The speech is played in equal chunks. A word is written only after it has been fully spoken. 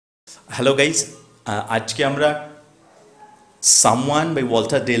Hello guys, আজকে আমরা someone by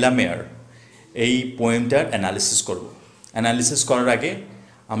Walter ডেলামেয়ার এই পোয়েমটার অ্যানালিসিস করব। অ্যানালিসিস করার আগে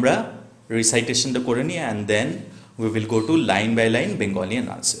আমরা রিসাইটেশনটা করে নিই and then we will go to line by line Bengali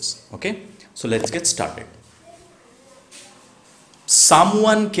analysis. Okay, so let's get started.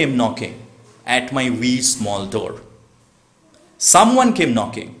 Someone came knocking at my wee small door. Someone came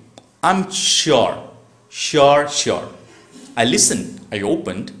knocking. I'm sure. I listened, I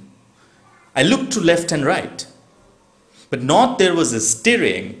opened. I looked to left and right, but not there was a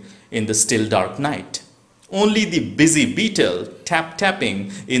stirring in the still dark night. Only the busy beetle tapping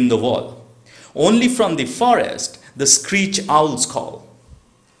in the wall. Only from the forest the screech owl's call.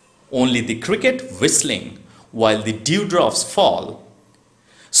 Only the cricket whistling while the dewdrops fall.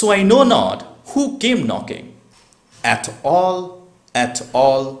 So I know not who came knocking at all.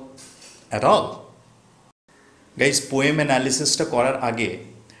 Guys, poem analysis টা করার আগে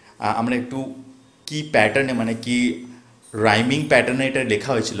আমরা একটু কি প্যাটার্নে মানে কি rhyming প্যাটার্নে এটা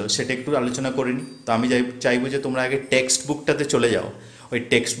লেখা হয়েছিল সেটা একটু আলোচনা করে নিই। তো আমি চাইবো যে তোমরা আগে টেক্সট বুকটাতে চলে যাও। ওই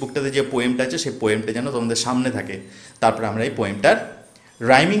টেক্সট বুকটাতে যে পোয়েমটা আছে সেই পোয়েমটা যেন তোমাদের সামনে থাকে, তারপরে আমরা এই পোয়েমটার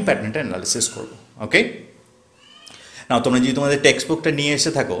রাইমিং প্যাটার্নটা অ্যানালিসিস করবো। ওকে, নাও তোমরা যদি তোমাদের টেক্সট বুকটা নিয়ে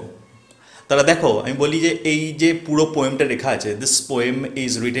এসে থাকো তাহলে দেখো, আমি বলি যে এই যে পুরো পোয়েমটা লেখা আছে, this poem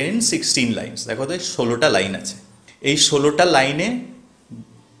is written in 16 lines. দেখো তো 16টা লাইন আছে। এই 16টা লাইনে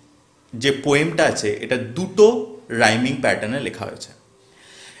যে পোয়েমটা আছে এটা দুটো রাইমিং প্যাটার্নে লেখা হয়েছে।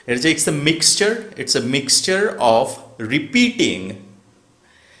 এটা হচ্ছে it's a mixture of repeating.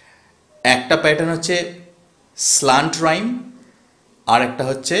 একটা প্যাটার্ন হচ্ছে স্ল্যান্ট রাইম আর একটা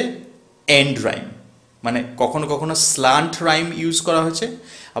হচ্ছে এন্ড রাইম। মানে কখনো কখনো স্ল্যান্ট রাইম ইউজ করা হয়েছে,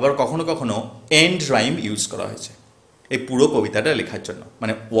 আবার কখনো কখনো এন্ড রাইম ইউজ করা হয়েছে এই পুরো কবিতাটা লেখার জন্য,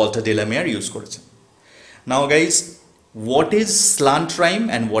 মানে ওয়াল্টার ডেলামেয়ার ইউজ করেছে। নাও guys, what is slant rhyme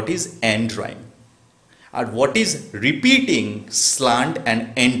and what is end rhyme, R what is repeating slant and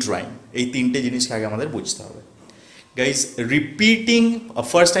end rhyme, এই তিনটে জিনিসকে আগে আমাদের বুঝতে হবে। গাইজ, রিপিটিং,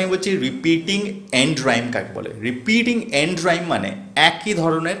 ফার্স্ট টাইম বলছি রিপিটিং এন্ড রাইম কাকে বলে। রিপিটিং এন্ড রাইম মানে একই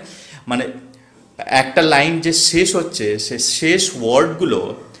ধরনের, মানে একটা লাইন যে শেষ হচ্ছে সে শেষ ওয়ার্ডগুলো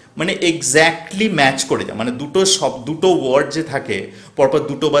মানে এক্স্যাক্টলি ম্যাচ করে যায়। মানে দুটো ওয়ার্ড যে থাকে পরপর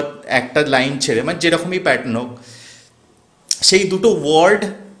দুটো বা একটা লাইন ছেড়ে, মানে যেরকমই প্যাটার্ন হোক, সেই দুটো ওয়ার্ড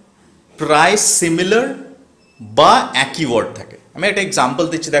প্রায় সিমিলার বা একই ওয়ার্ড থাকে। আমি একটা এক্সাম্পল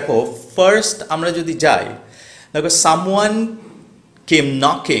দিচ্ছি, দেখো। ফার্স্ট আমরা যদি যাই, দেখো, someone came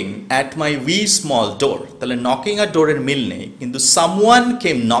knocking at my we small ডোর। তাহলে নকিং আর ডোরের মিল নেই, কিন্তু সামওয়ান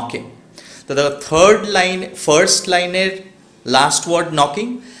কেম নকিং। তো দেখো, ফার্স্ট লাইনের লাস্ট ওয়ার্ড নকিং,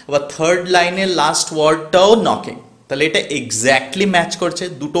 আবার থার্ড লাইনের লাস্ট ওয়ার্ডটাও নকিং। তাহলে এটা এক্স্যাক্টলি ম্যাচ করছে,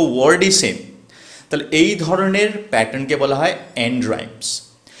 দুটো ওয়ার্ডই সেম। তাহলে এই ধরনের প্যাটার্নকে বলা হয় এন্ড রাইমস।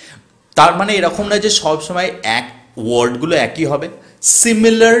 তার মানে এরকম না যে সবসময় ওয়ার্ডগুলো একই হবে,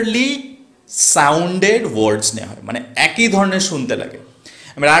 সিমিলারলি সাউন্ডেড ওয়ার্ডস নেওয়া হয়, মানে একই ধরনের শুনতে লাগে।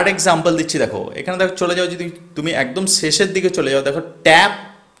 আমি আর এক্সাম্পল দিচ্ছি, দেখো এখানে, দেখো চলে যাও, যদি তুমি একদম শেষের দিকে চলে যাও, দেখো,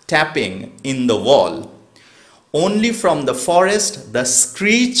 tapping in the wall. Only from the forest the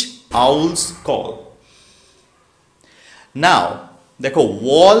screech owls call. Now দেখো,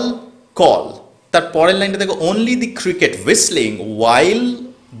 wall call, তার পরের লাইনটা দেখো, only the cricket whistling while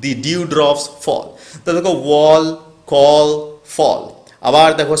the dewdrops fall. তো দেখো, wall call fall। আবার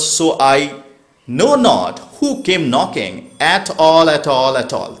দেখো, so I know not who came knocking at all.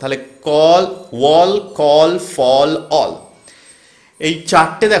 তাহলে call, wall, call, fall, all, এই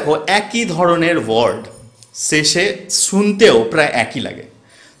চারটে দেখো একই ধরনের ওয়ার্ড, শেষে শুনতেও প্রায় একই লাগে।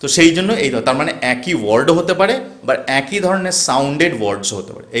 তো সেই জন্য তার মানে একই ওয়ার্ডও হতে পারে বা একই ধরনের সাউন্ডেড ওয়ার্ডসও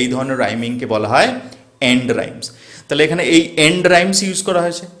হতে পারে। এই ধরনের রাইমিংকে বলা হয় এন্ড রাইমস। তাহলে এখানে এই এন্ড রাইমস ইউজ করা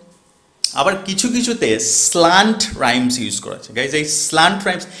হয়েছে। আবার কিছু কিছুতে স্ল্যান্ট রাইমস ইউজ করা হয়েছে। গাইজ, এই স্ল্যান্ট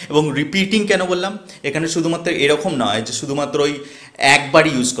রাইমস এবং রিপিটিং কেন বললাম, এখানে শুধুমাত্র এরকম নয় যে শুধুমাত্র ওই একবার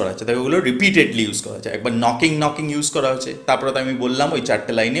ইউজ করা হচ্ছে, তাই ওগুলো রিপিটেডলি ইউজ করা হচ্ছে। একবার নকিং ইউজ করা হচ্ছে, তারপরে তো আমি বললাম ওই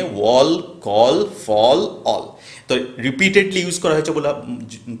চারটে লাইনে ওয়াল, কল, ফল, অল। তো রিপিটেডলি ইউজ করা হয়েছে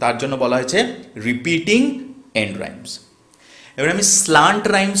তার জন্য বলা হয়েছে রিপিটিং এন্ড রাইমস। এবার আমি স্ল্যান্ট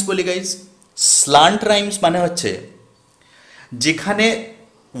রাইমস বলি। গাইজ, স্ল্যান্ট রাইমস মানে হচ্ছে যেখানে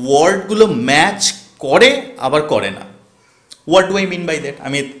ওয়ার্ডগুলো ম্যাচ করে আবার করে না। What do I mean by that?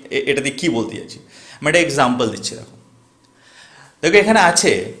 আমি এটা দিয়ে কী বলতে চাইছি, আমি একটা এক্সাম্পল দিচ্ছি। দেখো এখানে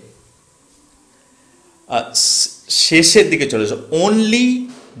আছে, শেষের দিকে চলে যাও, only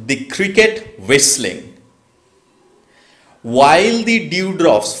the cricket whistling while the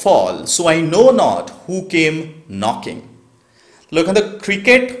dewdrops fall, so I know not who came knocking. Look at the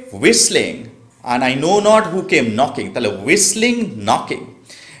cricket whistling and I know not who came knocking. তাহলে whistling, knocking,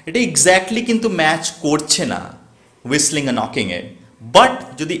 এটা এক্স্যাক্টলি কিন্তু ম্যাচ করছে না whistling R knocking A, but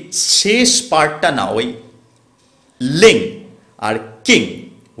যদি শেষ পার্টটা না ওই লিং আর কিং,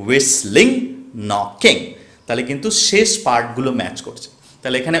 হুইসলিং নকিং, তাহলে কিন্তু শেষ পার্টগুলো ম্যাচ করছে।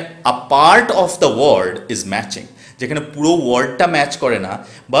 তাহলে এখানে আ part of the word is matching, যেখানে পুরো ওয়ার্ডটা ম্যাচ করে না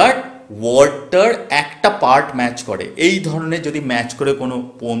বাট ওয়ার্ডটার একটা পার্ট ম্যাচ করে। এই ধরনের যদি ম্যাচ করে কোনো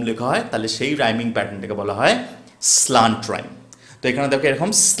পোম লেখা হয় তাহলে সেই রাইমিং প্যাটার্নটাকে বলা হয় স্লান্ট রাইম। তো এখানে দেখো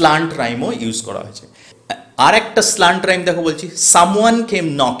এরকম স্লান্ট রাইমও ইউজ করা হয়েছে। আর একটা স্লান্ট রাইম দেখো বলছি, someone came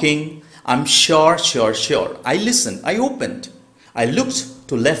knocking, I am sure sure sure, I listen, I opened, I looked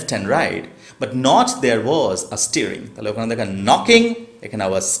to left and right, but not there was a steering. তাহলে ওখানে দেখেন নকিং, এখানে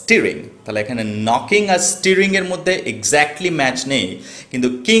আবার স্টিয়ারিং। তাহলে এখানে নকিং আর স্টিয়ারিং এর মধ্যে এক্স্যাক্টলি ম্যাচ নেই, কিন্তু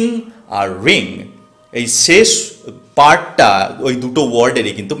কিং আর রিং এই শেষ পার্টটা ওই দুটো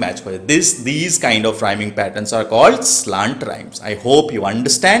ওয়ার্ডেরই কিন্তু ম্যাচ করে। This kind of rhyming patterns are called slant rhymes. I hope you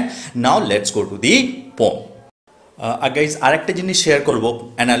understand. Now let's go to the poem. Guys আরেকটা জিনিস শেয়ার করবো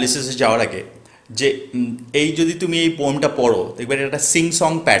অ্যানালিসিসে যাওয়ার আগে, যে এই যদি তুমি এই পোমটা পড়ো দেখবে এটা একটা সিং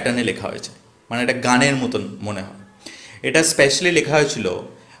সং প্যাটার্নে লেখা হয়েছে, মানে এটা গানের মতন মনে হয়। এটা স্পেশালি লেখা হয়েছিল,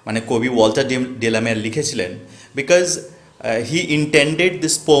 মানে কবি ওয়াল্টার ডেলামেয়ার লিখেছিলেন, because he intended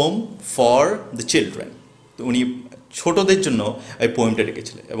this poem for the children. তো উনি ছোটদের জন্য ওই পোয়েমটা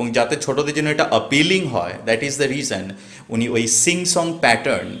লিখেছিলেন, এবং যাতে ছোটদের জন্য এটা অ্যাপিলিং হয়, দ্যাট ইজ দ্য রিজন উনি ওই সিং সং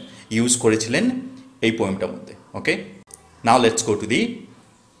প্যাটার্ন ইউজ করেছিলেন এই পোয়েমটার মধ্যে। ওকে, now let's go to the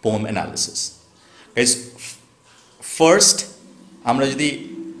poem analysis. First আমরা যদি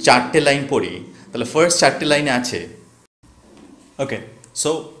 4টে লাইন পড়ি তাহলে ফার্স্ট 4টে লাইনে আছে, ওকে, সো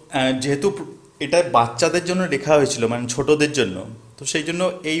যেহেতু এটা বাচ্চাদের জন্য লেখা হয়েছিল, মানে ছোটদের জন্য, তো সেই জন্য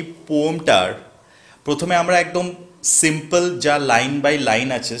এই পোমটার প্রথমে আমরা একদম সিম্পল যা লাইন বাই লাইন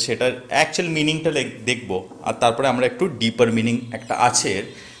আছে সেটার অ্যাকচুয়াল মিনিংটা দেখব, আর তারপরে আমরা একটু ডিপার মিনিং একটা আছে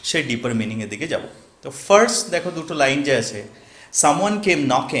সেই ডিপার মিনিংয়ের দিকে যাব। তো ফার্স্ট দেখো দুটো লাইন যে আছে, someone came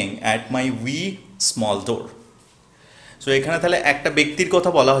knocking at my we small door. So এখানে তাহলে একটা ব্যক্তির কথা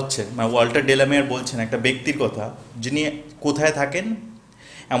বলা হচ্ছে, মানে ওয়াল্টার ডেলামেয়ার বলছেন একটা ব্যক্তির কথা, যিনি কোথায় থাকেন,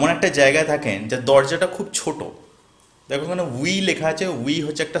 এমন একটা জায়গায় থাকেন যার দরজাটা খুব ছোট। দেখো এখানে উই লেখা আছে, উই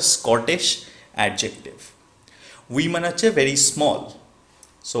হচ্ছে একটা স্কটিশ অ্যাডজেক্টিভ। উই মানে হচ্ছে ভেরি স্মল,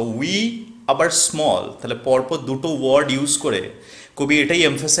 সো উই আবার স্মল, তাহলে পরপর দুটো ওয়ার্ড ইউজ করে কবি এটাই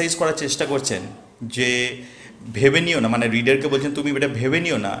এমফাসাইজ করার চেষ্টা করছেন যে ভেবে নিও না, মানে রিডারকে বলছেন তুমি এটা ভেবে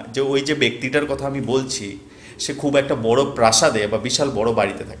নিও না যে ওই যে ব্যক্তিটার কথা আমি বলছি সে খুব একটা বড় প্রাসাদে বা বিশাল বড়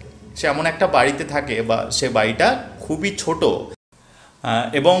বাড়িতে থাকে। সে এমন একটা বাড়িতে থাকে বা সে বাড়িটা খুবই ছোট,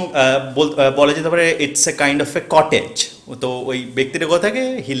 এবং বলা যেতে পারে it's a kind of A cottage. তো ওই ব্যক্তিটা কথা থাকে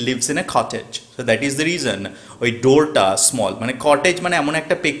he lives in a cottage, so that is the reason ওই ডোরটা স্মল। মানে কটেজ মানে এমন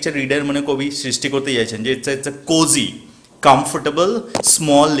একটা পিকচার রিডার মানে কবি সৃষ্টি করতে চাইছেন যে it's a cosy comfortable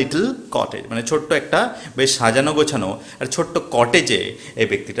small little cottage, মানে ছোট্ট একটা বেশ সাজানো গোছানো আর ছোট্ট কটেজে এই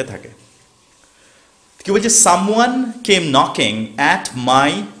ব্যক্তিটা থাকে। কি বলছে, someone came knocking at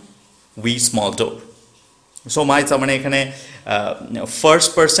my we small door. So my তার মানে এখানে ফার্স্ট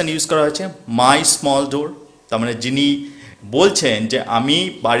পার্সন ইউজ করা হয়েছে, মাই স্মল ডোর, তার মানে যিনি বলছেন যে আমি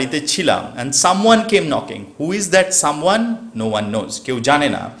বাড়িতে ছিলাম, and someone came knocking, who is that someone, no one knows, কেউ জানে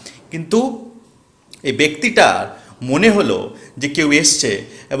না, কিন্তু এই ব্যক্তিটার মনে হলো যে কেউ এসছে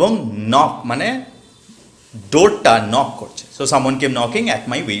এবং নক মানে ডোরটা নক করছে। So someone came knocking at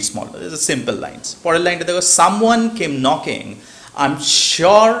my we small door, is a simple lines. পরের লাইনটা দেখো, someone came knocking I am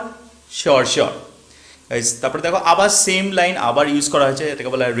sure sure sure. তারপরে দেখো আবার সেম লাইন আবার ইউজ করা হয়েছে, এটাকে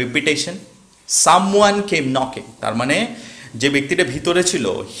বলা হয় রিপিটেশন। সামওয়ান কেম নকিং, তার মানে যে ব্যক্তিটা ভিতরে ছিল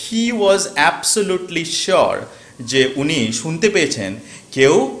হি ওয়াজ অ্যাবসোলুটলি শিওর, যে উনি শুনতে পেয়েছেন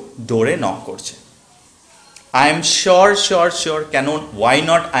কেউ ডোরে নক করছে। I am sure sure sure, কেন, why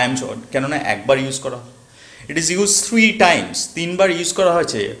not I am sure, কেননা একবার ইউজ করা, it is use 3 Times, 3বার use করা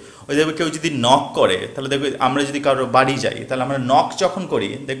হয়েছে। ওই দেখবে কেউ যদি নক করে তাহলে দেখবে আমরা যদি কারোর বাড়ি যাই তাহলে আমরা নক যখন করি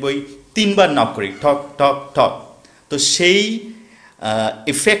দেখবো ওই 3বার নক করি, ঠক ঠক ঠক। তো সেই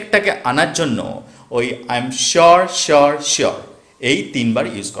ইফেক্টটাকে আনার জন্য ওই I am sure sure sure এই 3বার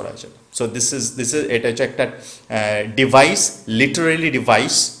ইউজ করা হয়েছে। সো দিস ইজ এটা হচ্ছে একটা ডিভাইস, লিটারেলি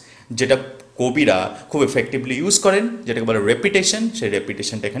ডিভাইস, যেটা কবিরা খুব এফেক্টিভলি ইউজ করেন, যেটাকে বলে রেপিটেশন। সেই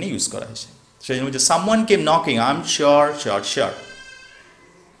রেপিটেশনটা এখানে ইউজ করা হয়েছে। সেই জন্য বলছে someone came knocking I am sure sure sure.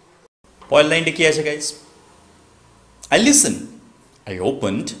 পরের লাইনটা কি আছে guys, I listen, I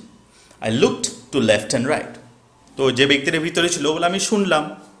opened, I looked to left and right. তো যে ব্যক্তির ভিতরে ছিল বলে আমি শুনলাম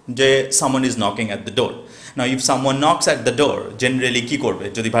যে someone is knocking at the door. Now if someone নকস at the door, generally কী করবে,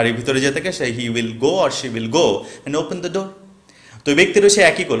 যদি বাড়ির ভিতরে যেতে থাকে সে he will go or she will go and open the door. তো ওই ব্যক্তিরও সে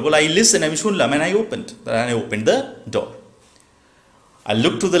একই করবে, বলে আই লিসেন, আমি শুনলাম, and I opened, I open the door. I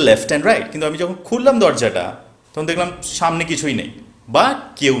look to the left and right, কিন্তু আমি যখন খুললাম দরজাটা তখন দেখলাম সামনে কিছুই নেই বা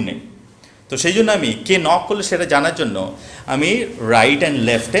কেউ নেই। তো সেই জন্য আমি কে নক করলো সেটা জানার জন্য আমি রাইট অ্যান্ড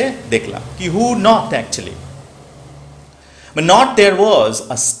লেফটে দেখলাম কি হু knocked actually. But not there was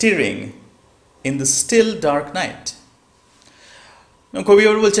a stirring in the still dark night. কবি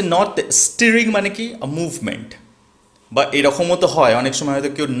আবার বলছে নট স্টিরিং মানে কি মুভমেন্ট, বা এরকমও তো হয় অনেক সময়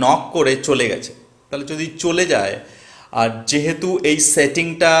হয়তো কেউ নক করে চলে গেছে, তাহলে যদি চলে যায়, আর যেহেতু এই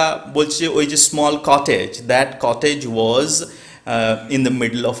সেটিংটা বলছে ওই যে small cottage, that cottage was in the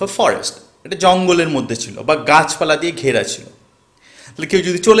middle of a forest, এটা জঙ্গলের মধ্যে ছিল বা গাছপালা দিয়ে ঘেরা ছিল, তাহলে কেউ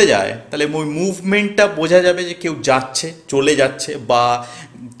যদি চলে যায় তাহলে ওই মুভমেন্টটা বোঝা যাবে যে কেউ যাচ্ছে, চলে যাচ্ছে, বা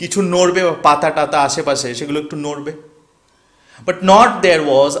কিছু নড়বে বা পাতা টাতা আশেপাশে সেগুলো একটু নড়বে। But not there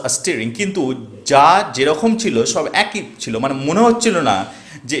was a stirring, কিন্তু যা যেরকম ছিল সব একই ছিল, মানে মনে হচ্ছিল না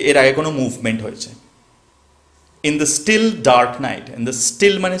যে এর আগে কোনো মুভমেন্ট হয়েছে। In the still dark night, in the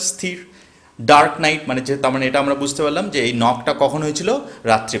still মানে স্থির, ডার্ক নাইট মানে যে, তার মানে এটা আমরা বুঝতে পারলাম যে এই নকটা কখন হয়েছিল,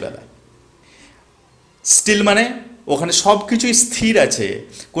 রাত্রিবেলায়। স্টিল মানে ওখানে সব কিছুই স্থির আছে,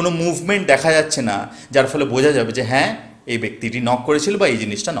 কোনো মুভমেন্ট দেখা যাচ্ছে না, যার ফলে বোঝা যাবে যে হ্যাঁ এই ব্যক্তিটি নক করেছিল বা এই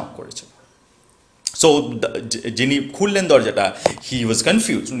জিনিসটা নক করেছিল। সো যিনি খুললেন দরজাটা, হি ওয়াজ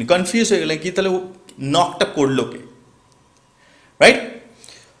কনফিউজ, উনি কনফিউজ হয়ে গেলেন কি তাহলে নকটা করলো কে, right?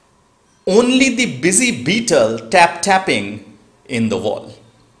 Only the busy beetle tap tapping in the wall.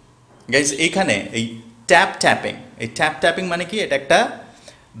 Guys এইখানে এই ট্যাপ ট্যাপিং মানে কি, এটা একটা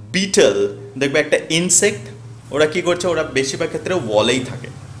বিটল, দেখবে একটা ইনসেক্ট, ওরা কি করছে, ওরা বেশিরভাগ ক্ষেত্রে ওয়ালেই থাকে।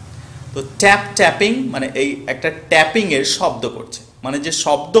 তো ট্যাপ ট্যাপিং মানে এই একটা ট্যাপিংয়ের শব্দ করছে, মানে যে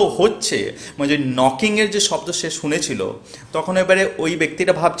শব্দ হচ্ছে, মানে যে নকিংয়ের যে শব্দ সে শুনেছিল, তখন এবারে ওই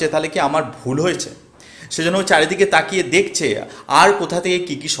ব্যক্তিটা ভাবছে তাহলে কি আমার ভুল হয়েছে, সেজন্য ও চারিদিকে তাকিয়ে দেখছে আর কোথা থেকে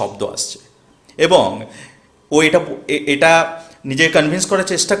কী কী শব্দ আসছে, এবং ও এটা নিজেকে কনভিন্স করার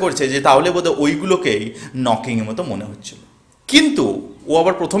চেষ্টা করছে যে তাহলে বোধহয় ওইগুলোকেই নকিংয়ের মতো মনে হচ্ছিল। কিন্তু ও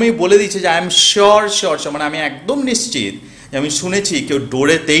আবার প্রথমেই বলে দিচ্ছে যে আই এম শিওর, মানে আমি একদম নিশ্চিত যে আমি শুনেছি কেউ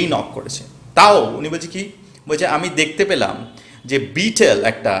ডোরেতেই নক করেছে। তাও উনি বলছে কি, বলছে আমি দেখতে পেলাম যে বিটেল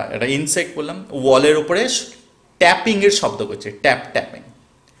একটা ইনসেক্ট বললাম, ওয়ালের উপরে ট্যাপিংয়ের শব্দ করছে, ট্যাপিং।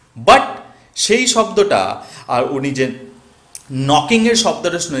 বাট সেই শব্দটা আর উনি যে নকিংয়ের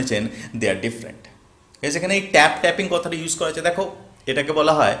শব্দটা শুনেছেন, দে আর ডিফারেন্ট। সেখানে এই ট্যাপিং কথাটা ইউজ করা হয়েছে, দেখো এটাকে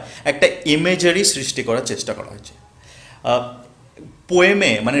বলা হয় একটা ইমেজারি সৃষ্টি করার চেষ্টা করা হয়েছে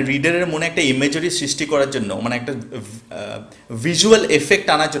পোয়েমে, মানে রিডারের মনে একটা ইমেজারি সৃষ্টি করার জন্য, মানে একটা ভিজুয়াল এফেক্ট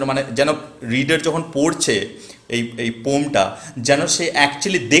আনার জন্য, মানে যেন রিডার যখন পড়ছে এই পোমটা যেন সে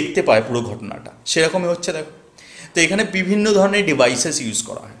অ্যাকচুয়ালি দেখতে পায় পুরো ঘটনাটা, সেরকমই হচ্ছে। দেখো তো এখানে বিভিন্ন ধরনের ডিভাইসেস ইউজ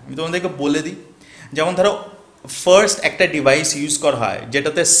করা হয়, আমি তোমাদেরকে বলে দিই। যেমন ধরো ফার্স্ট একটা ডিভাইস ইউজ করা হয়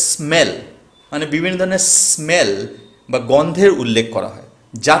যেটাতে স্মেল, মানে বিভিন্ন ধরনের স্মেল বা গন্ধের উল্লেখ করা হয়,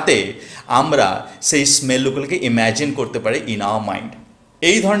 যাতে আমরা সেই স্মেলগুলোকে ইম্যাজিন করতে পারি ইন আওয়ার মাইন্ড।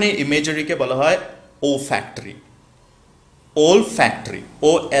 এই ধরনের ইমেজারিকে বলা হয় olfactory, OLFACTORY।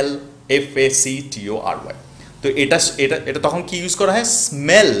 তো এটা তখন কি ইউজ করা হয়,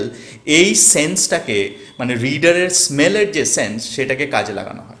 স্মেল, এই সেন্সটাকে, মানে রিডারের স্মেলের যে সেন্স সেটাকে কাজে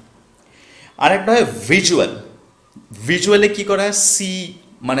লাগানো হয়। আর একটা হয় ভিজুয়ালে কি করা হয়,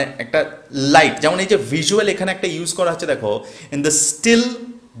 মানে একটা লাইট, যেমন এই যে ভিজুয়াল এখানে একটা ইউজ করা হচ্ছে, দেখো in the still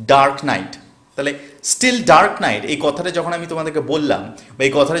dark night. তাহলে স্টিল ডার্ক নাইট এই কথাটা যখন আমি তোমাদেরকে বললাম, বা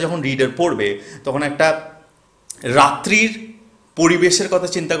এই কথাটা যখন রিডার পড়বে, তখন একটা রাত্রির পরিবেশের কথা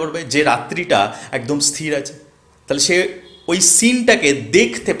চিন্তা করবে, যে রাত্রিটা একদম স্থির আছে, তাহলে সে ওই সিনটাকে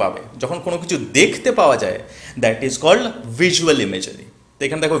দেখতে পাবে। যখন কোনো কিছু দেখতে পাওয়া যায়, that is called visual imagery. তো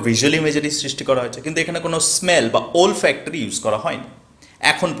এখানে দেখো ভিজুয়াল ইমেজারি সৃষ্টি করা হয়েছে, কিন্তু এখানে কোনো স্মেল বা olfactory ইউজ করা হয়নি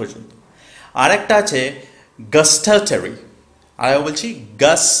এখন পর্যন্ত। আর একটা আছে গাস্টাটরি, আর বলছি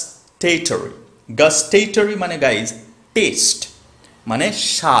গাস্টেটরি মানে গাইজ টেস্ট, মানে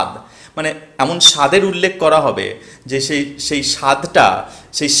স্বাদ, মানে এমন স্বাদের উল্লেখ করা হবে যে সেই স্বাদটা,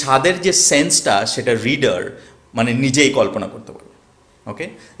 সেই স্বাদের যে সেন্সটা, সেটা রিডার মানে নিজেই কল্পনা করতে পারবে। ওকে,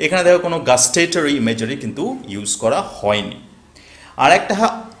 এখানে দেখো কোনো গাস্টেটরি ইমেজারি কিন্তু ইউজ করা হয়নি। আর একটা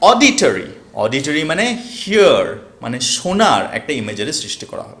অডিটরি মানে হিয়ার, মানে শোনার একটা ইমেজারি সৃষ্টি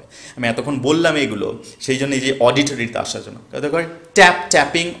করা হবে। আমি এতক্ষণ বললাম এগুলো সেই জন্য এই যে অডিটরিতে আসার জন্য। দেখো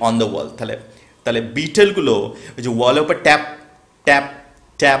ট্যাপিং অন দ্য ওয়াল, তাহলে বিটেলগুলো ওই যে ওয়ালের উপর ট্যাপ ট্যাপ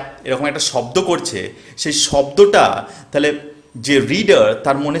ট্যাপ এরকম একটা শব্দ করছে, সেই শব্দটা তাহলে যে রিডার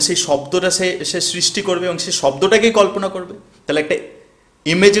তার মনে সেই শব্দটা সে সৃষ্টি করবে এবং সেই শব্দটাকেই কল্পনা করবে, তাহলে একটা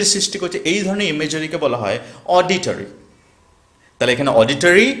ইমেজের সৃষ্টি করছে। এই ধরনের ইমেজারিকে বলা হয় অডিটরি। তাহলে এখানে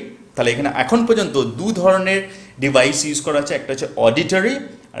তাহলে এখানে এখন পর্যন্ত দু ধরনের ডিভাইস ইউজ করা হচ্ছে, একটা হচ্ছে অডিটরি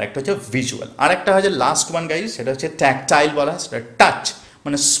আর একটা হচ্ছে ভিজুয়াল। আর একটা হচ্ছে লাস্ট ওয়ান গাইজ, সেটা হচ্ছে ট্যাকটাইল বলা হয়, সেটা টাচ,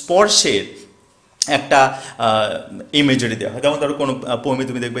 মানে স্পর্শের একটা ইমেজারি দেওয়া হয়। যেমন ধরো কোনো পোয়েমে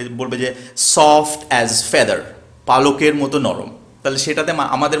তুমি দেখবে বলবে যে সফট অ্যাজ ফেদার, পালকের মতো নরম, তাহলে সেটাতে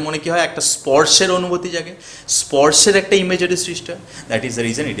আমাদের মনে কি হয়, একটা স্পর্শের অনুভূতি জাগে, স্পর্শের একটা ইমেজারি সৃষ্টি হয়। That is the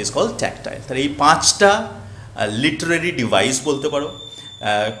reason it is called tactile. তাহলে এই 5টা লিটারেরি ডিভাইস বলতে পারো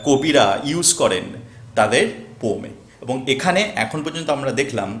কবিরা ইউজ করেন তাদের পোমে। এবং এখানে এখন পর্যন্ত আমরা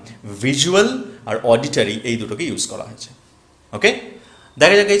দেখলাম ভিজুয়াল আর অডিটারি এই দুটোকে ইউজ করা হয়েছে। ওকে,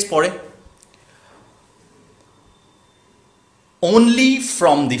 দেখা যাক গাইজ পরে। Only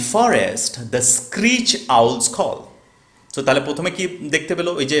from the forest the screech owls call. So তাহলে প্রথমে কি দেখতে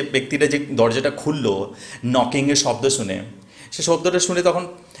পেলো, ওই যে ব্যক্তিটা যে দরজাটা খুললো নকিংয়ের শব্দ শুনে, সে শব্দটা শুনে তখন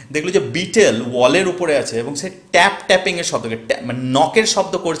দেখলো যে বিটেল ওয়ালের উপরে আছে এবং সে ট্যাপিংয়ের শব্দকে, মানে নকের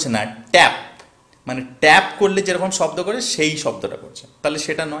শব্দ করছে না, ট্যাপ, মানে ট্যাপ করলে যেরকম শব্দ করে সেই শব্দটা করছে, তাহলে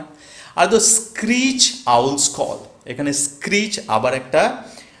সেটা নয়। আর তো স্ক্রিচ আউলস কল, এখানে স্ক্রিচ আবার একটা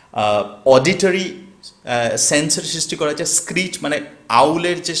অডিটরি সেন্সের সৃষ্টি করা হয়েছে। স্ক্রিচ মানে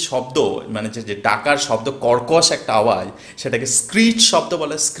আউলের যে শব্দ, মানে যে ডাকার শব্দ, কর্কশ একটা আওয়াজ, সেটাকে স্ক্রিচ শব্দ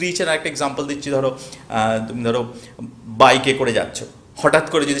বলে। স্ক্রিচের একটা এক্সাম্পল দিচ্ছি, তুমি ধরো বাইকে করে যাচ্ছ, হঠাৎ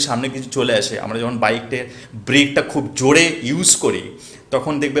করে যদি সামনে কিছু চলে আসে, আমরা যখন বাইকের ব্রেকটা খুব জোরে ইউজ করি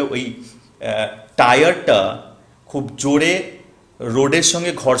তখন দেখবে ওই টায়ারটা খুব জোরে রোডের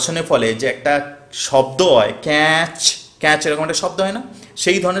সঙ্গে ঘর্ষণের ফলে যে একটা শব্দ হয়, ক্যাচ ক্যাচ এরকম একটা শব্দ হয় না,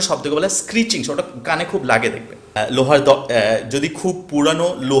 সেই ধরনের শব্দকে বলে স্ক্রিচিং। ওটা কানে খুব লাগে দেখবে। যদি খুব পুরানো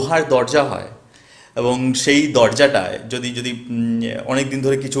লোহার দরজা হয় এবং সেই দরজাটায় যদি অনেক দিন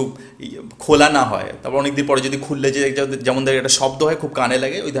ধরে কিছু খোলা না হয়, তারপর অনেক দিন পরে যদি খুললে যে যেমন ধরে একটা শব্দ হয় খুব কানে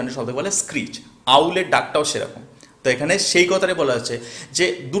লাগে, ওই ধরনের শব্দকে বলে স্ক্রিচ। আউলের ডাকটাও সেরকম। তো এখানে সেই কথাটাই বলা হচ্ছে যে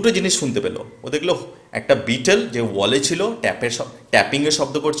দুটো জিনিস শুনতে পেলো। ও দেখলো একটা বিটেল যে ওয়ালে ছিল ট্যাপিংয়ের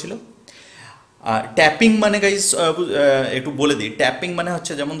শব্দ করছিল। ট্যাপিং মানে গাইজ একটু বলে দিই, ট্যাপিং মানে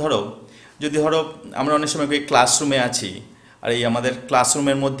হচ্ছে যেমন ধরো আমরা অনেক সময় ক্লাসরুমে আছি, আর এই আমাদের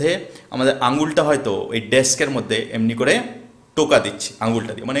ক্লাসরুমের মধ্যে আমাদের আঙুলটা হয়তো ওই ডেস্কের মধ্যে এমনি করে টোকা দিচ্ছি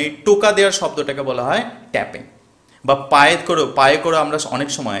আঙুলটা দিয়ে, মানে এই টোকা দেওয়ার শব্দটাকে বলা হয় ট্যাপিং। বা পায়ে করে আমরা অনেক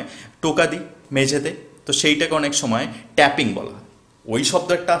সময় টোকা দিই মেঝেতে, তো সেইটাকে অনেক সময় ট্যাপিং বলা হয়। ওই শব্দ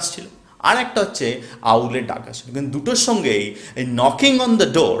একটা আসছিল। আর একটা হচ্ছে আউলের ডাক আসছিল, কিন্তু দুটোর সঙ্গেই এই নকিং অন দ্য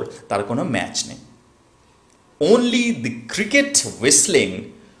ডোর তার কোনো ম্যাচ নেই। ওনলি দি ক্রিকেট হুইসলিং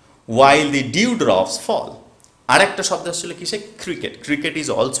ওয়াইল দি ডিউ ড্রপস ফল। আর একটা শব্দ আসছিল কিসে, cricket. Cricket is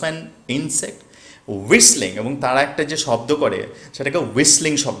also an insect. Whistling, এবং তারা একটা যে শব্দ করে সেটাকে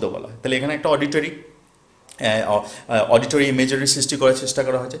হুইসলিং শব্দ বলা হয়। তাহলে এখানে একটা অডিটরি ইমেজারি সৃষ্টি করার চেষ্টা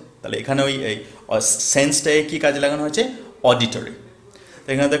করা হয়েছে। তাহলে এখানে ওই সেন্সটাকে কী কাজে লাগানো হয়েছে, অডিটরি। তো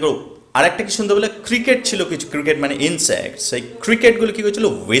এখানে দেখো আরেকটা কি শুনতে বলে, ক্রিকেট ছিল কিছু, ক্রিকেট মানে ইনসেক্ট, সেই ক্রিকেটগুলো কী করছিল,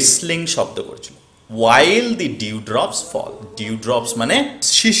 হুইসলিং শব্দ করছিল। ওয়াইল দি ডিউ ড্রপস ফল, ডিউ ড্রপস মানে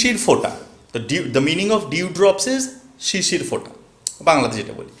শিশির ফোঁটা। তো the meaning of dew drops is শিশির ফোঁটা, বাংলাতে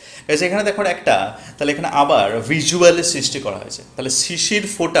যেটা বলি। এখানে দেখো একটা, তাহলে এখানে আবার ভিজুয়ালের সৃষ্টি করা হয়েছে। তাহলে শিশির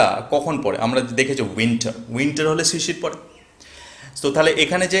ফোঁটা কখন পড়ে, আমরা দেখেছি উইন্টার হলে শিশির পড়ে। তো তাহলে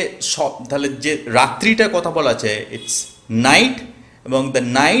এখানে তাহলে যে রাত্রিটার কথা বলা আছে, ইটস নাইট, এবং দ্য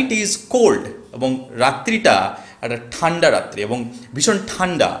নাইট ইজ কোল্ড, এবং রাত্রিটা একটা ঠান্ডা রাত্রি এবং ভীষণ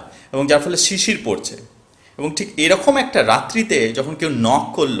ঠান্ডা, এবং যার ফলে শিশির পড়ছে। এবং ঠিক এরকম একটা রাত্রিতে যখন কেউ নক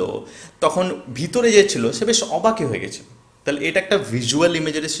করলো তখন ভিতরে যে ছিল সে বেশ অবাকে হয়ে গেছিল। তাহলে এটা একটা ভিজুয়াল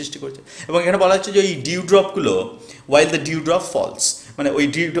ইমেজের সৃষ্টি করছে। এবং এখানে বলা হচ্ছে যে ওই due ড্রপগুলো, while the due drop false, মানে ওই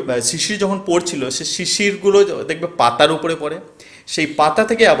শিশির যখন পড়ছিল সে শিশিরগুলো দেখবে পাতার উপরে পড়ে, সেই পাতা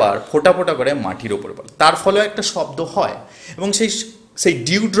থেকে আবার ফোঁটা ফোঁটা করে মাটির উপরে পড়ে, তার ফলেও একটা শব্দ হয়। এবং সেই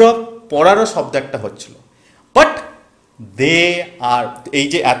ডিউ ড্রপ পড়ারও শব্দ একটা হচ্ছিল। বাট এই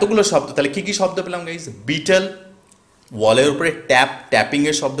যে এতগুলো শব্দ, তাহলে কী কী শব্দ পেলাম গাইজ, বিটেল ওয়ালের উপরে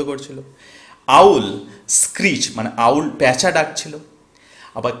ট্যাপিংয়ের শব্দ করছিল, আউল স্ক্রিচ মানে আউল প্যাঁচা ডাকছিল,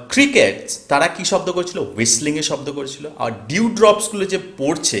 আবার ক্রিকেট তারা কি শব্দ করছিল, হুইসলিংয়ের শব্দ করছিল, আর ডিউ ড্রপসগুলো যে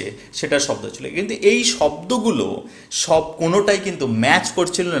পড়ছে সেটার শব্দ ছিল। কিন্তু এই শব্দগুলো কোনোটাই কিন্তু ম্যাচ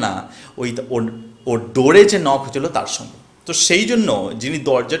করছিল না ওর ডোরে যে নক হচ্ছিল তার সঙ্গে। তো সেই জন্য যিনি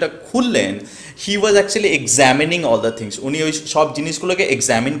দরজাটা খুললেন, হি was actually examining all the things. উনি ওই সব জিনিসগুলোকে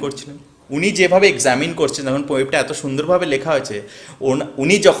এক্সামিন করছিলেন। উনি যেভাবে এক্সামিন করছেন, যখন পোয়েমটা এত সুন্দরভাবে লেখা হয়েছে,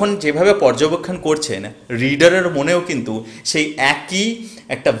 উনি যখন যেভাবে পর্যবেক্ষণ করছেন, রিডারের মনেও কিন্তু সেই একই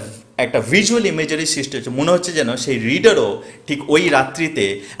একটা ভিজুয়াল ইমেজারি সৃষ্টি হচ্ছে। মনে হচ্ছে যেন সেই রিডারও ঠিক ওই রাত্রিতে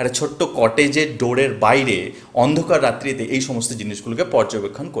একটা ছোট্ট কটেজের ডোরের বাইরে অন্ধকার রাত্রিতে এই সমস্ত জিনিসগুলোকে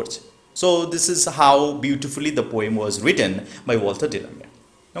পর্যবেক্ষণ করছে। So this is how beautifully the poem was written by Walter Delamere.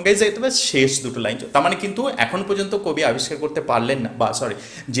 শেষ দুটো লাইন, তার মানে কিন্তু এখন পর্যন্ত কবি আবিষ্কার করতে পারলেন না, বা সরি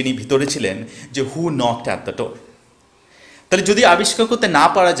যিনি ভিতরে ছিলেন, যে হু নকড অ্যাট দ্য ডোর। তাহলে যদি আবিষ্কার করতে না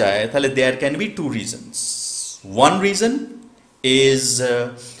পারা যায়, তাহলে there can be two reasons. One reason is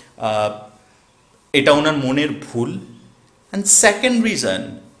এটা ওনার মনের ভুল, and second reason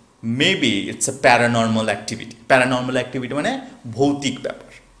maybe it's a paranormal activity. Paranormal activity মানে ভৌতিক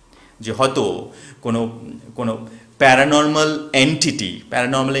ব্যাপার, যে হয়তো কোনো কোনো প্যারানর্মাল এন্টিটি,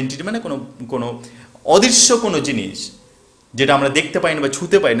 প্যারানর্মাল এন্টিটি মানে কোনো কোনো অদৃশ্য কোনো জিনিস যেটা আমরা দেখতে পাই না বা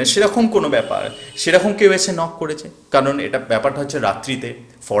ছুঁতে পাই না, সেরকম কোনো ব্যাপার, সেরকম কেউ এসে নক করেছে। কারণ এটা ব্যাপারটা হচ্ছে রাত্রিতে,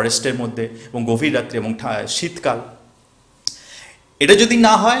 ফরেস্টের মধ্যে, এবং গভীর রাত্রি এবং শীতকাল। এটা যদি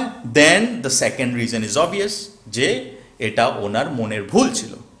না হয়, দেন the second reason is obvious, যে এটা ওনার মনের ভুল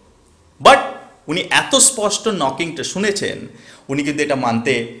ছিল। বাট উনি এত স্পষ্ট নকিংটা শুনেছেন, উনি কিন্তু এটা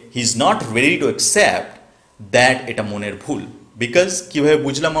মানতে he is not ready to accept that এটা মনের ভুল। বিকজ কীভাবে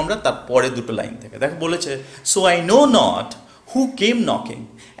বুঝলাম আমরা, তার পরে দুটো লাইন থেকে দেখো বলেছে, so I know not who came knocking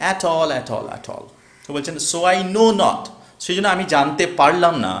at all at all at all. তো বলছেন সো আই নো নট, সেই জন্য আমি জানতে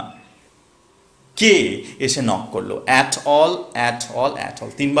পারলাম না কে এসে নক করলো। At all at all at all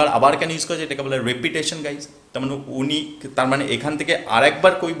তিনবার আবার কেন ইউজ করেছে, এটাকে বলে রেপিটেশন গাইজ। তার মানে উনি, তার মানে এখান থেকে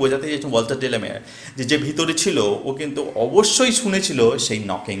আরেকবার কবি বোঝাতে চেয়েছেন ওয়াল্টার ডেলামেয়ার, যে ভিতরে ছিল ও কিন্তু অবশ্যই শুনেছিল সেই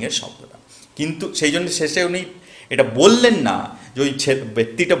নকিংয়ের শব্দটা, কিন্তু সেই জন্য শেষে উনি এটা বললেন না, যে ওই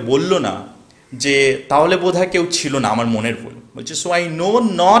ব্যক্তিটা বলল না যে তাহলে বোধহয় কেউ ছিল না, আমার মনের ভুল। বলছে so I know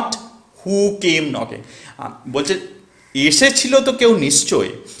not who came knocking, বলছে এসেছিল তো কেউ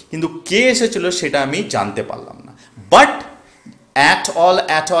নিশ্চয়ই, কিন্তু কে এসেছিল সেটা আমি জানতে পারলাম না। But at all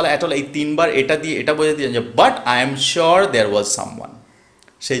at all at all এই তিনবার এটা দিয়ে এটা বোঝা দিয়ে যে but I am sure there was someone.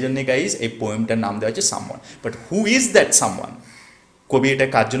 সেই জন্য গাইজ এই পোয়েমটার নাম দেওয়া হচ্ছে someone. But who is that someone? কবি এটা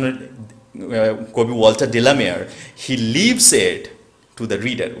কার জন্য, কবি Walter ডেলামেয়ার, he lives it to the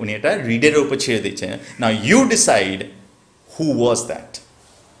reader. উনি এটা রিডারের উপর ছেড়ে দিচ্ছেন, now you decide who was that.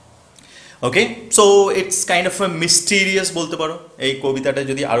 Okay, so it's kind of A mysterious বলতে পারো। এই কবিতাটা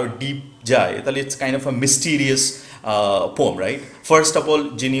যদি আরও ডিপ যায়, তাহলে it's kind of A mysterious poem, right? First of all,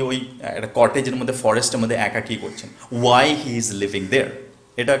 যিনি ওই একটা কটেজের মধ্যে, ফরেস্টের মধ্যে একা কী করছেন, ওয়াই হি ইজ লিভিং দেয়ার,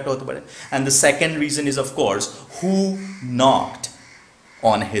 এটা একটা হতে পারে। And the second reason is of course who knocked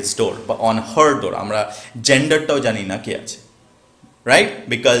on his ডোর বা অন হার ডোর। আমরা জেন্ডারটাও জানি না কে আছে, রাইট?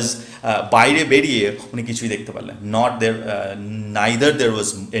 বিকজ বাইরে বেরিয়ে উনি কিছুই দেখতে পারলেন, not there, neither there was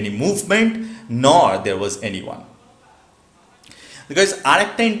any movement নর দেয়ার ওয়াজ এনি ওয়ান। বিকজ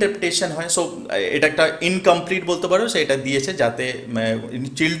আরেকটা ইন্টারপ্রিটেশন হয়, সো এটা একটা ইনকমপ্লিট বলতে পারো, সেটা দিয়েছে যাতে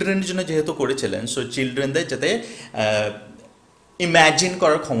চিলড্রেনের জন্য যেহেতু করেছিলেন, সো চিলড্রেনদের যাতে ইম্যাজিন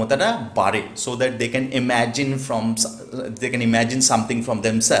করার ক্ষমতাটা বাড়ে, so that they can imagine something from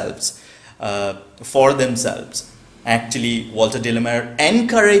themselves, for themselves. Actually, Walter Delamere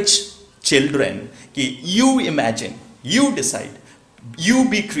encouraged children कि you imagine, you decide, you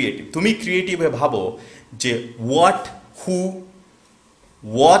be creative. তুমি ক্রিয়েটিভে ভাবো যে what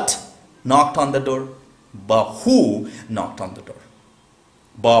knocked on the door, বা who knocked on the door,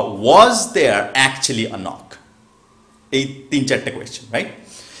 বা was there actually a knock? এই তিন চারটে question, right?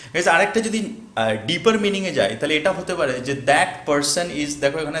 আরেকটা যদি ডিপার মিনিংয়ে যায়, তাহলে এটা হতে পারে যে দ্যাট পারসন ইজ,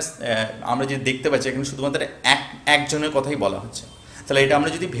 দেখো এখানে আমরা যদি দেখতে পাচ্ছি এখানে শুধুমাত্র একজনের কথাই বলা হচ্ছে। তাহলে এটা আমরা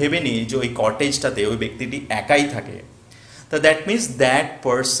যদি ভেবে নিই যে ওই কটেজটাতে ওই ব্যক্তিটি একাই থাকে, তো that means that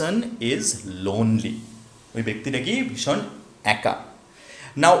person is lonely. ওই ব্যক্তিটা কি ভীষণ একা।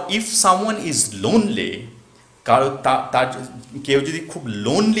 নাও ইফ সামওয়ান ইজ লোনলি, কারো তার কেউ যদি খুব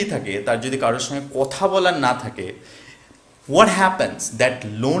লোনলি থাকে, তার যদি কারোর সঙ্গে কথা বলার না থাকে, what happens, that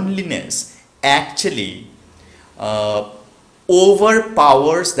loneliness actually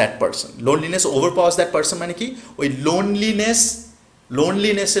overpowers that person. Loneliness overpowers that person মানে কি, ওই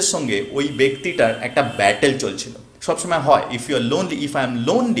লোনলিনেসের সঙ্গে ওই ব্যক্তিটার একটা ব্যাটেল চলছিল, সবসময় হয়। If you R lonely, if I am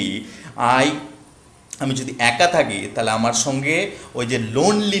lonely, আমি যদি একা থাকি, তাহলে আমার সঙ্গে ওই যে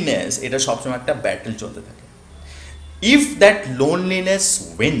লোনলিনেস, এটা সবসময় একটা ব্যাটেল চলতে থাকে। ইফ দ্যাট লোনলিনেস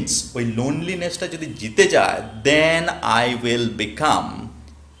উইন্স, ওই লোনলিনেসটা যদি জিতে যায়, then I will become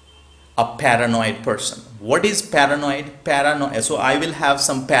a paranoid person. What is paranoid? So I will have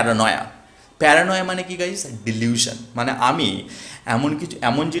some paranoia. Paranoia মানে কি গাইস? ডিলিউশন। মানে আমি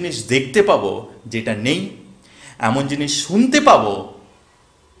এমন জিনিস দেখতে পাবো যেটা নেই, এমন জিনিস শুনতে পাবো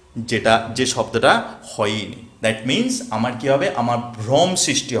যে শব্দটা হয়নি। দ্যাট মিনস আমার কি হবে, আমার ভ্রম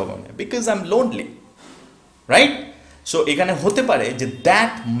সৃষ্টি হবে না, because I am lonely, right? So এখানে হতে পারে যে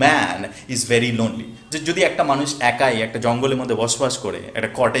that man is very lonely, যে যদি একটা মানুষ একাই একটা জঙ্গলের মধ্যে বসবাস করে একটা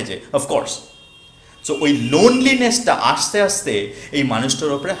কটেজে, অফকোর্স, সো ওই লোনলিনেসটা আস্তে আস্তে এই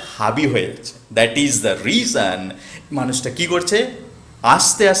মানুষটার উপরে হাবি হয়ে যাচ্ছে। দ্যাট ইজ দ্য রিজন মানুষটা কি করছে,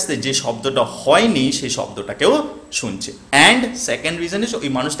 আস্তে আস্তে যে শব্দটা হয়নি সেই শব্দটাকেও শুনছে। অ্যান্ড সেকেন্ড রিজন ইজ ওই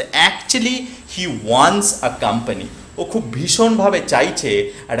মানুষটা actually he wants a company, ও খুব ভীষণভাবে চাইছে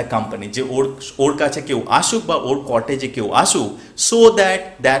একটা কোম্পানি, যে ওর কাছে কেউ আসুক বা ওর কটেজে কেউ আসুক, so that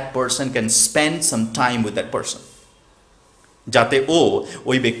that person can spend some time with that person, যাতে ও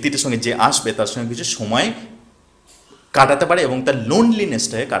ওই ব্যক্তিটার সঙ্গে যে আসবে তার সঙ্গে কিছু সময় কাটাতে পারে এবং তার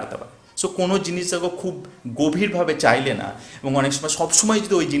লোনলিনেসটাকে কাটাতে পারে। সো কোনো জিনিসটাকে খুব গভীরভাবে চাইলে না, এবং অনেক সময় সবসময়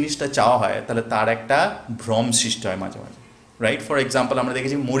যদি ওই জিনিসটা চাওয়া হয় তাহলে তার একটা ভ্রম সৃষ্টি হয় মাঝে মাঝে, রাইট? ফর এক্সাম্পল আমরা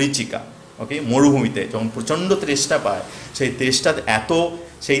দেখেছি মরীচিকা, ওকে, মরুভূমিতে যখন প্রচণ্ড তৃষ্ণা পায়, সেই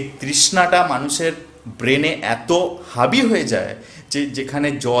সেই তৃষ্ণাটা মানুষের ব্রেনে এত হাবি হয়ে যায় যে যেখানে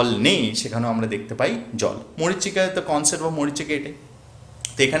জল নেই সেখানেও আমরা দেখতে পাই জল। মরীচিকা, দ্য কনসেপ্ট অফ মরীচিকা এটাই।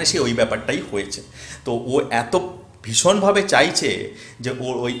 তো এখানে সে ওই ব্যাপারটাই হয়েছে। তো ও এত ভীষণভাবে চাইছে যে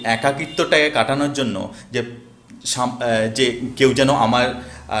ওর ওই একাকিত্বটাকে কাটানোর জন্য যে কেউ যেন আমার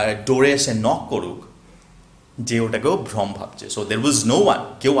ডোরে এসে নক করুক, যে ওটাকেও ভ্রম ভাবছে। So there was no one,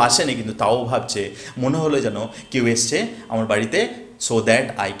 কেউ আসেনি কিন্তু তাও ভাবছে, মনে হলো যেন কেউ এসছে আমার বাড়িতে, so that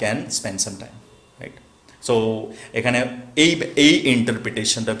I can spend some time, right? So এখানে এই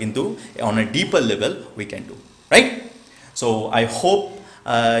ইন্টারপ্রিটেশনটা কিন্তু on a ডিপার level we can do, right? So I hope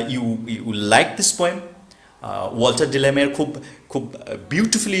you like this poem. Walter ডিলেমের খুব খুব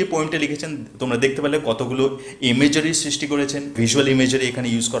বিউটিফুলি এই পোয়েমটা লিখেছেন। তোমরা দেখতে পেলে কতগুলো ইমেজারি সৃষ্টি করেছেন, ভিজুয়াল ইমেজারি এখানে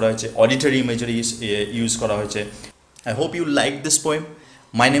ইউজ করা হয়েছে, অডিটরি ইমেজারি ইউজ করা হয়েছে। I hope you like this poem.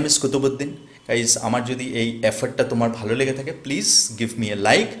 My name is Qutubuddin. Guys, আমার যদি এই এফর্টটা তোমার ভালো লেগে থাকে, please give me a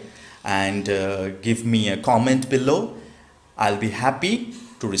like and give me a comment below. I'll be happy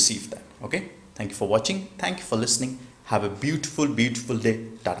to receive that. Okay? Thank you for watching. Thank you for listening. Have a beautiful, beautiful day.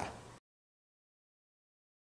 Tata.